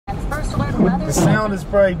The sound is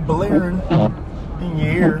probably blaring in your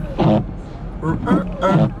ear.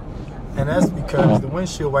 And that's because the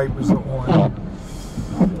windshield wipers are on.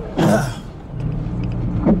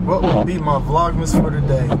 What would be my Vlogmas for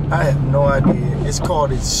today? I have no idea. It's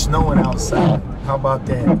called It's Snowing Outside. How about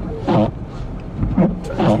that?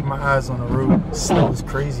 Try to keep my eyes on the road. Snow is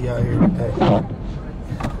crazy out here today.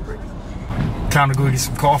 Time to go get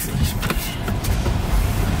some coffee.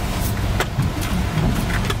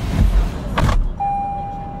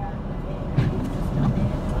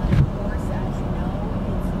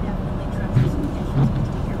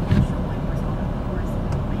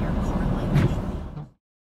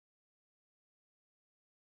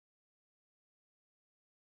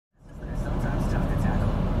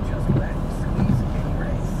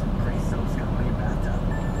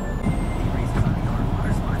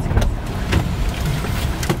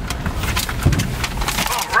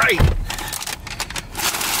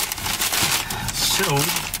 So,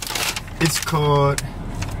 it's called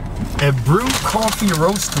a brew coffee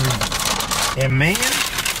roastery, and man,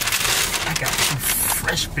 I got some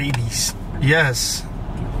fresh babies. Yes.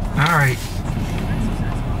 All right.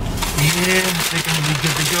 Yeah, I think I'm gonna be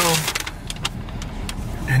good to go.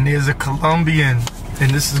 And there's a Colombian,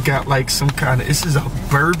 and this has got like some kind of, this is a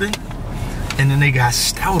bourbon, and then they got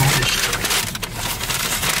stout on this joint.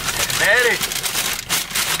 At it.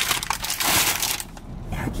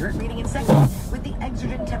 Accurate reading in seconds with the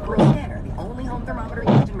Exergen temporal scanner, the only home thermometer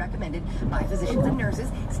used and recommended by physicians and nurses.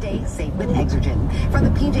 Stay safe with Exergen. From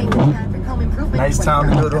the PJ Fitzpatrick Home Improvement. Nice time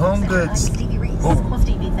to go to Home Goods. Well,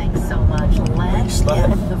 Stevie, thanks so much. Let's get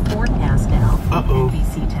the forecast now.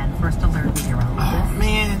 BC 10 first alert with your own. Oh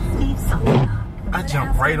man, I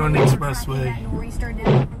jumped right on the expressway.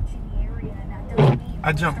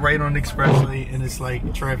 I jumped right on the expressway, and it's like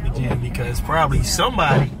a traffic jam because probably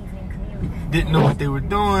somebody didn't know what they were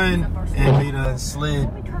doing and they done slid.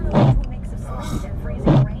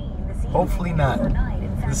 Hopefully not.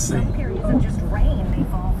 Let's see.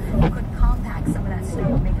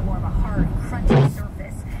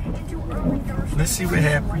 Let's see what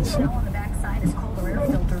happens.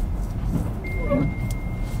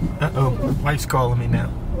 Uh-oh, wife's calling me now.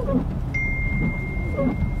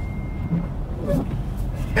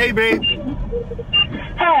 Hey, babe.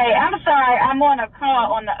 Hey, I'm sorry. I'm on a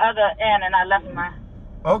call on the other end, and I left my...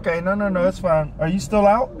 Okay, no, it's fine. Are you still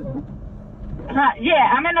out?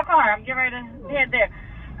 Yeah, I'm in the car. I'm getting ready to head there.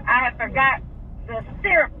 I had forgot the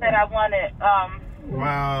syrup that I wanted.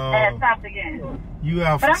 Wow. And stopped again. You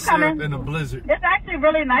out for syrup in a blizzard. It's actually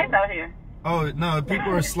really nice out here. Oh, no,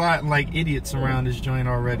 people are sliding like idiots around this joint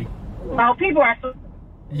already. Oh, people are...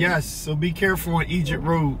 Yes, so be careful on Egypt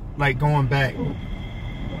Road, like going back.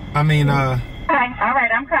 I mean, Okay, all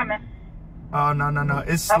right, I'm coming. Oh, no.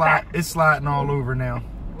 It's sliding all over now.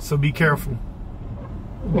 So be careful.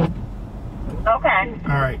 Okay.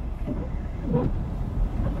 All right.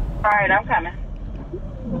 All right, I'm coming.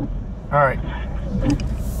 All right.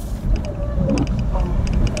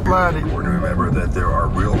 Important to remember that there are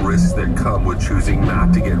real risks that come with choosing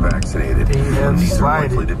not to get vaccinated. And these are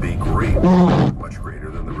likely to be great, much greater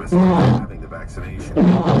than the risk of having the vaccination.